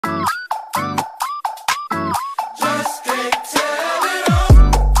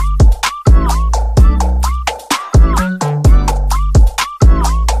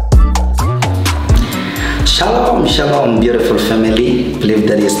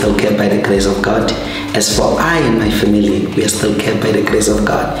still kept by the grace of God. As for I and my family, we are still kept by the grace of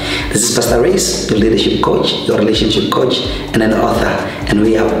God. This is Pastor Reese, your leadership coach, your relationship coach, and an author. And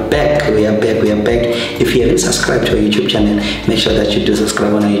we are back. If you haven't subscribed to our YouTube channel, make sure that you do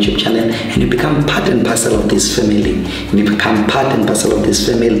subscribe on our YouTube channel and you become part and parcel of this family.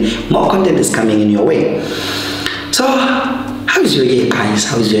 More content is coming in your way. So, how's your year, guys?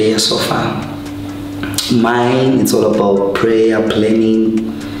 How's your year so far? Mine, it's all about prayer, planning,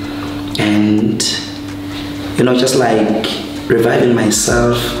 and just like reviving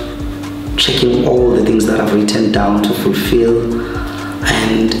myself, checking all the things that I've written down to fulfill,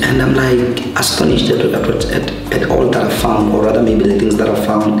 and I'm like astonished at all that I found, or rather maybe the things that I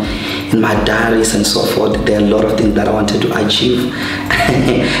found in my diaries and so forth. There are a lot of things that I wanted to achieve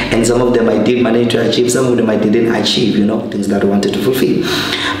and some of them I did manage to achieve, some of them I didn't achieve, things that I wanted to fulfill.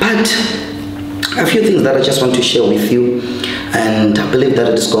 But a few things that I just want to share with you, and I believe that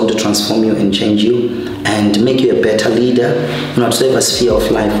it is going to transform you and change you and make you a better leader in whatever sphere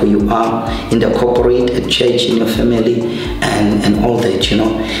of life where you are, in the corporate, at church, in your family, and all that.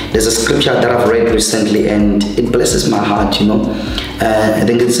 There's a scripture that I've read recently and it blesses my heart. I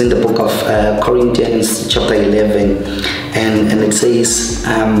think it's in the book of Corinthians chapter 11, and it says,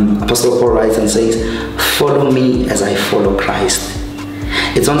 Apostle Paul writes and says, "Follow me as I follow Christ."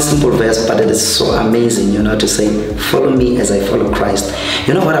 It's one simple verse, but it is so amazing, to say, follow me as I follow Christ.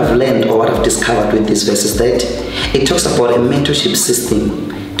 What I've learned or what I've discovered with this verse is that it talks about a mentorship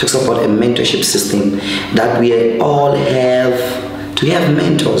system. It talks about a mentorship system that we all have to have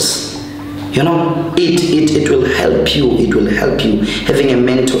mentors. It will help you. It will help you. Having a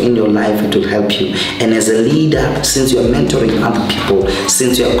mentor in your life, it will help you. And as a leader, since you're mentoring other people,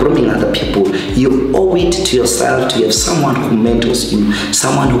 since you're grooming other people, you owe it to yourself to have someone who mentors you,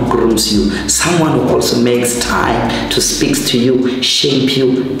 someone who grooms you, someone who also makes time to speak to you, shape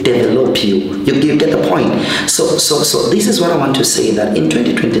you, develop you. You get the point? So this is what I want to say, that in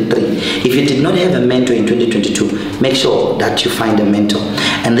 2023, if you did not have a mentor in 2022, make sure that you find a mentor.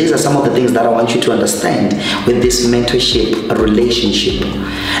 And these are some of the things that I want you to understand with this mentorship relationship.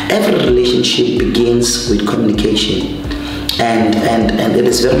 Every relationship begins with communication. And it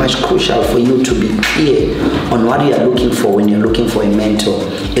is very much crucial for you to be clear on what you are looking for when you're looking for a mentor.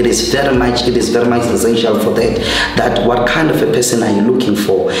 It is very much essential for that what kind of a person are you looking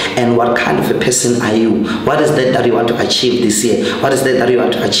for, and what kind of a person are you? What is that you want to achieve this year? What is that you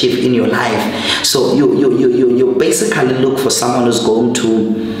want to achieve in your life? So you basically look for someone who's going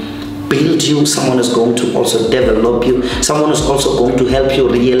to build you, someone is going to also develop you, someone is also going to help you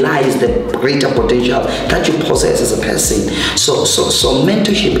realize the greater potential that you possess as a person. So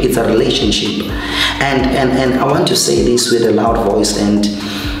mentorship is a relationship, and I want to say this with a loud voice and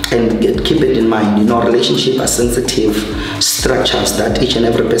keep it in mind. Relationship are sensitive structures that each and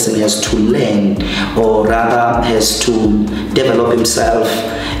every person has to learn, or rather has to develop himself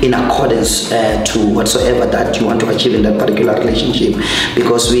in accordance to whatsoever that you want to achieve in that particular relationship,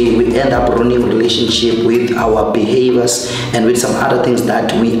 because we end up ruining relationship with our behaviors and with some other things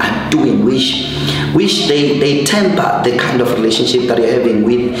that we are doing, which they temper the kind of relationship that you're having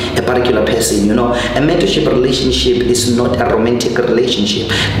with a particular person. A mentorship relationship is not a romantic relationship.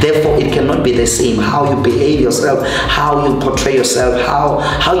 Therefore, it cannot be the same. How you behave yourself, how you portray yourself,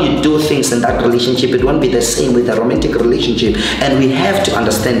 how you do things in that relationship, it won't be the same with a romantic relationship. And we have to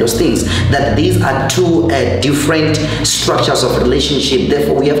understand those things, that these are two different structures of relationship.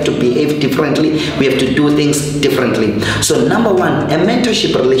 Therefore, we have to behave differently. We have to do things differently. So number one, a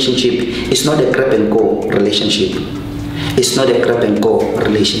mentorship relationship is not a grab and go relationship. It's not a grab and go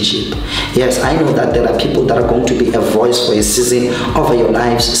relationship. Yes, I know that there are people that are going to be a voice for a season over your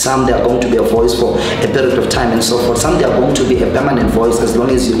lives. Some they are going to be a voice for a period of time and so forth. Some they are going to be a permanent voice as long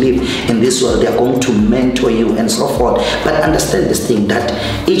as you live in this world. They are going to mentor you and so forth. But understand this thing, that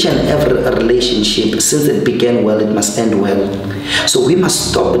each and every relationship, since it began well, it must end well. So we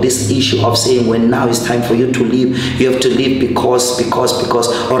must stop this issue of saying, when now it's time for you to leave, you have to leave because,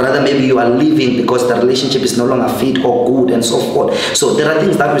 or rather maybe you are leaving because the relationship is no longer fit or good and so forth. So there are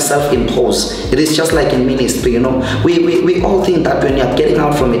things that we self-impose. It is just like in ministry, we all think that when you are getting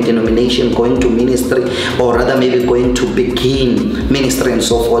out from a denomination, going to ministry, or rather maybe going to begin ministry and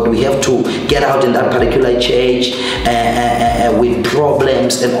so forth, we have to get out in that particular church with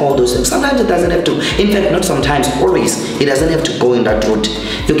problems and all those things. Sometimes it doesn't have to, in fact not sometimes, always, it doesn't have to go in that route.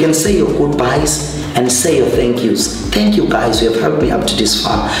 You can say your goodbyes and say your thank yous. Thank you guys, you have helped me up to this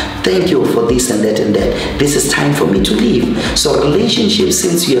far. Thank you for this and that and that. This is time for me to leave. So relationships,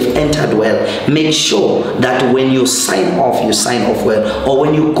 since you have entered well, make sure that when you sign off well, or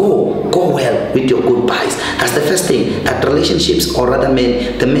when you go well with your goodbyes. That's the first thing. That relationships, or rather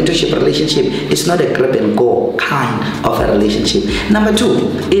the mentorship relationship, is not a grab and go kind of a relationship. Number two,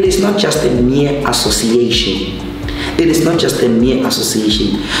 it is not just a mere association. It is not just a mere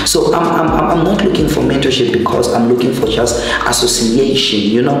association. So I'm not looking for mentorship because I'm looking for just association.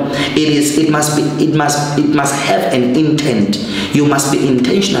 You know, it must have an intent. You must be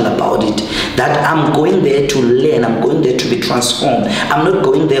intentional about it. That I'm going there to learn. I'm going there to be transformed. I'm not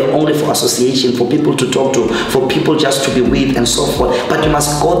going there only for association, for people to talk to, for people just to be with and so forth. But you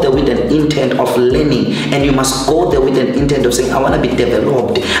must go there with an intent of learning, and you must go there with an intent of saying, I want to be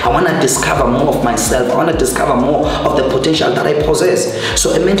developed. I want to discover more of myself. I want to discover more of the potential that I possess.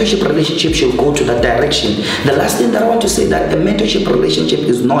 So a mentorship relationship should go to that direction. The last thing that I want to say, that a mentorship relationship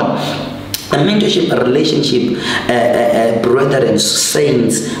is not a mentorship relationship, brethren,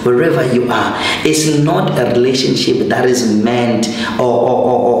 saints, wherever you are, is not a relationship that is meant,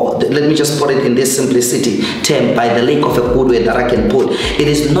 or let me just put it in this simplicity term, by the lack of a good way that I can put. It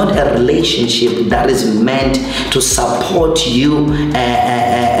is not a relationship that is meant to support you,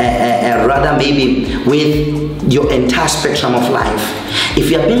 rather maybe with your entire spectrum of life. If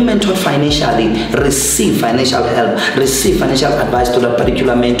you are being mentored financially, receive financial help, receive financial advice to that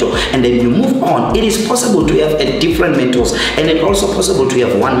particular mentor, and then you move on. It is possible to have a different mentors, and it's also possible to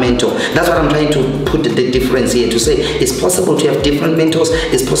have one mentor. That's what I'm trying to put the difference here, to say it's possible to have different mentors.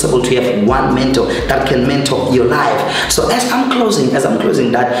 It's possible to have one mentor that can mentor your life. So as I'm closing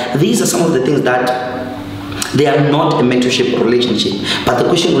that, these are some of the things that they are not a mentorship relationship. But the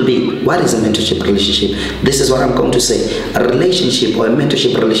question will be, what is a mentorship relationship? This is what I'm going to say. A relationship, or a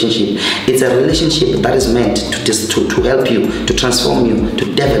mentorship relationship, it's a relationship that is meant to help you, to transform you,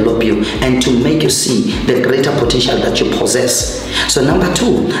 to develop you, and to make you see the greater potential that you possess. So number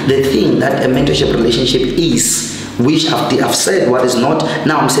two, the thing that a mentorship relationship is, which I've said what is not,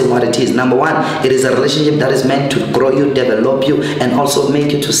 now I'm saying what it is. Number one, it is a relationship that is meant to grow you, develop you, and also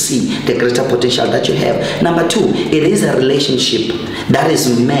make you to see the greater potential that you have. Number two, it is a relationship that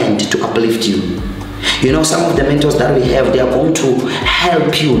is meant to uplift you. You know, some of the mentors that we have, they are going to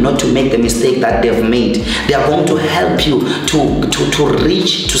help you not to make the mistake that they've made. They are going to help you to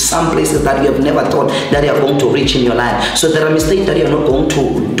reach to some places that you have never thought that you are going to reach in your life. So there are mistakes that you are not going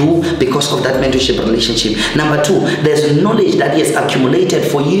to do because of that mentorship relationship. Number two, there's knowledge that is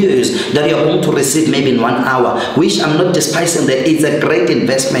accumulated for years that you are going to receive maybe in 1 hour, which I'm not despising that. It's a great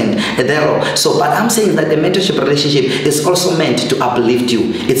investment there. So, but I'm saying that the mentorship relationship is also meant to uplift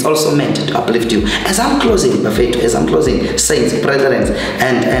you. It's also meant to uplift you. As I'm closing, saints, brethren,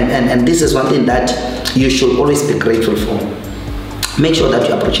 and this is one thing that you should always be grateful for. Make sure that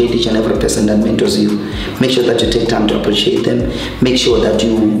you appreciate each and every person that mentors you. Make sure that you take time to appreciate them. Make sure that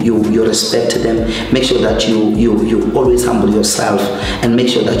you respect them. Make sure that you always humble yourself, and make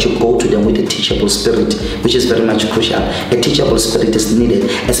sure that you go to them with a teachable spirit, which is very much crucial. A teachable spirit is needed,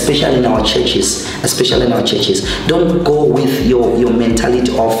 especially in our churches. Don't go with your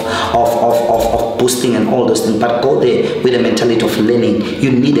mentality of boosting and all those things, but go there with a mentality of learning.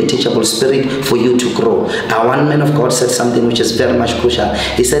 You need a teachable spirit for you to grow. One man of God said something which is very much crucial.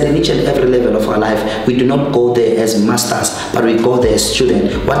 He said, in each and every level of our life, we do not go there as masters, but we go there as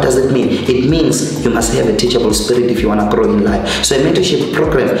students. What does it mean? It means you must have a teachable spirit if you want to grow in life. So a mentorship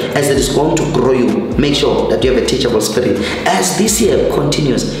program, as it is going to grow you, make sure that you have a teachable spirit. As this year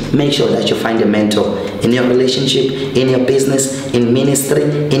continues, make sure that you find a mentor in your relationship, in your business, in ministry,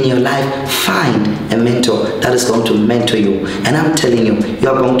 in your life. Find a mentor that is going to mentor you, and I'm telling you, you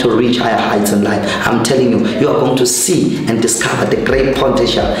are going to reach higher heights in life. I'm telling you, you are going to see and discover the great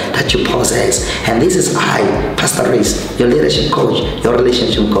potential that you possess. And this is I, Pastor Reese, your leadership coach, your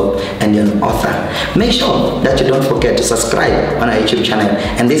relationship coach, and your author. Make sure that you don't forget to subscribe on our YouTube channel.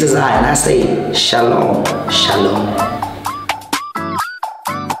 And this is I, and I say shalom, shalom.